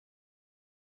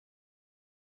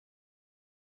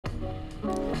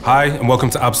Hi, and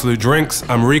welcome to Absolut Drinks.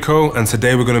 I'm Rico, and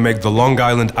today we're gonna make the Long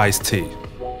Island iced tea.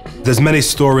 There's many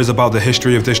stories about the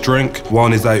history of this drink.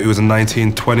 One is that it was a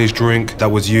 1920s drink that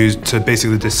was used to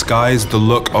basically disguise the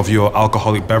look of your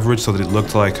alcoholic beverage so that it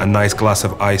looked like a nice glass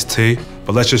of iced tea.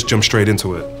 But let's just jump straight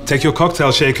into it. Take your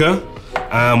cocktail shaker,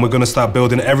 and we're gonna start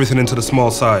building everything into the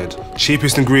small side.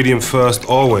 Cheapest ingredient first,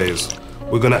 always.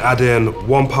 We're gonna add in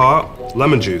 1 part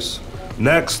lemon juice.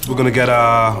 Next, we're gonna get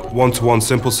our 1-to-1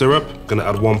 simple syrup. Gonna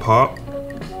add 1 part.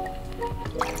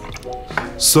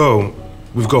 So,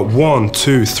 we've got 1,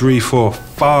 2, 3, 4,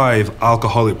 5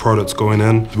 alcoholic products going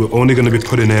in. We're only gonna be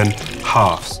putting in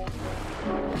halves.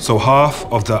 So half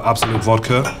of the Absolut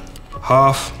Vodka,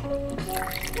 half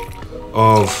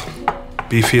of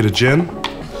Beefeater Gin.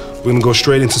 We're gonna go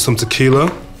straight into some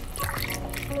tequila.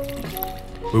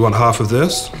 We want half of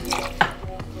this.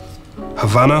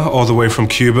 Havanna, all the way from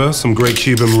Cuba, some great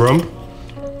Cuban rum.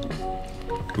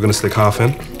 We're gonna stick half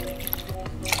in.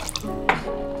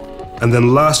 And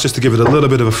then last, just to give it a little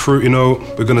bit of a fruity note,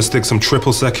 we're gonna stick some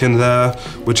triple sec in there,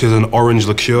 which is an orange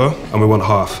liqueur, and we want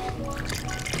half.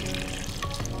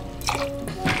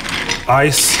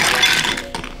 Ice.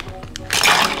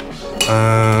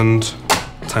 And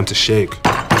time to shake.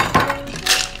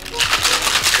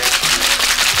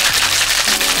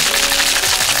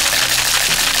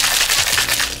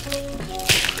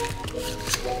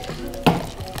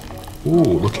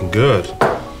 Ooh, looking good.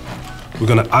 We're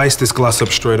gonna ice this glass up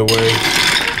straight away.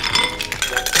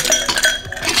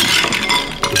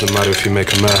 Doesn't matter if you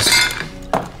make a mess.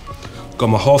 Got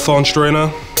my Hawthorne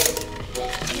strainer.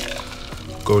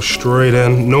 Go straight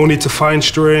in. No need to fine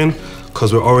strain,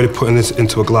 because we're already putting this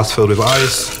into a glass filled with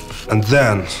ice. And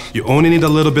then, you only need a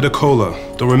little bit of cola.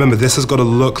 Don't remember, this has got to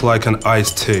look like an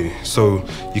iced tea. So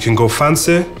you can go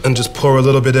fancy and just pour a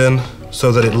little bit in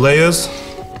so that it layers.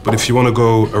 But if you want to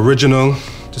go original,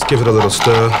 just give it a little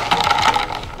stir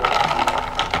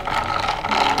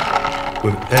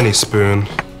with any spoon.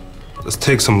 Let's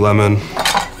take some lemon.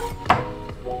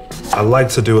 I like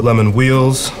to do lemon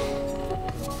wheels.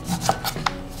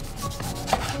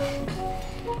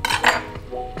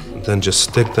 And then just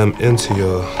stick them into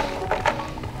your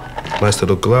nice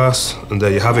little glass. And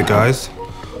there you have it, guys.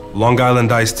 Long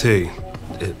Island iced tea.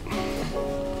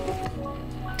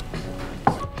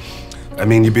 I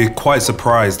mean, you'd be quite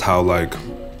surprised how, like,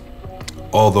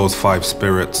 all those 5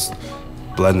 spirits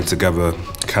blended together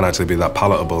can actually be that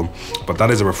palatable. But that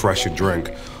is a refreshing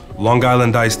drink. Long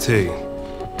Island iced tea,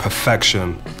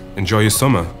 perfection. Enjoy your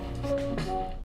summer.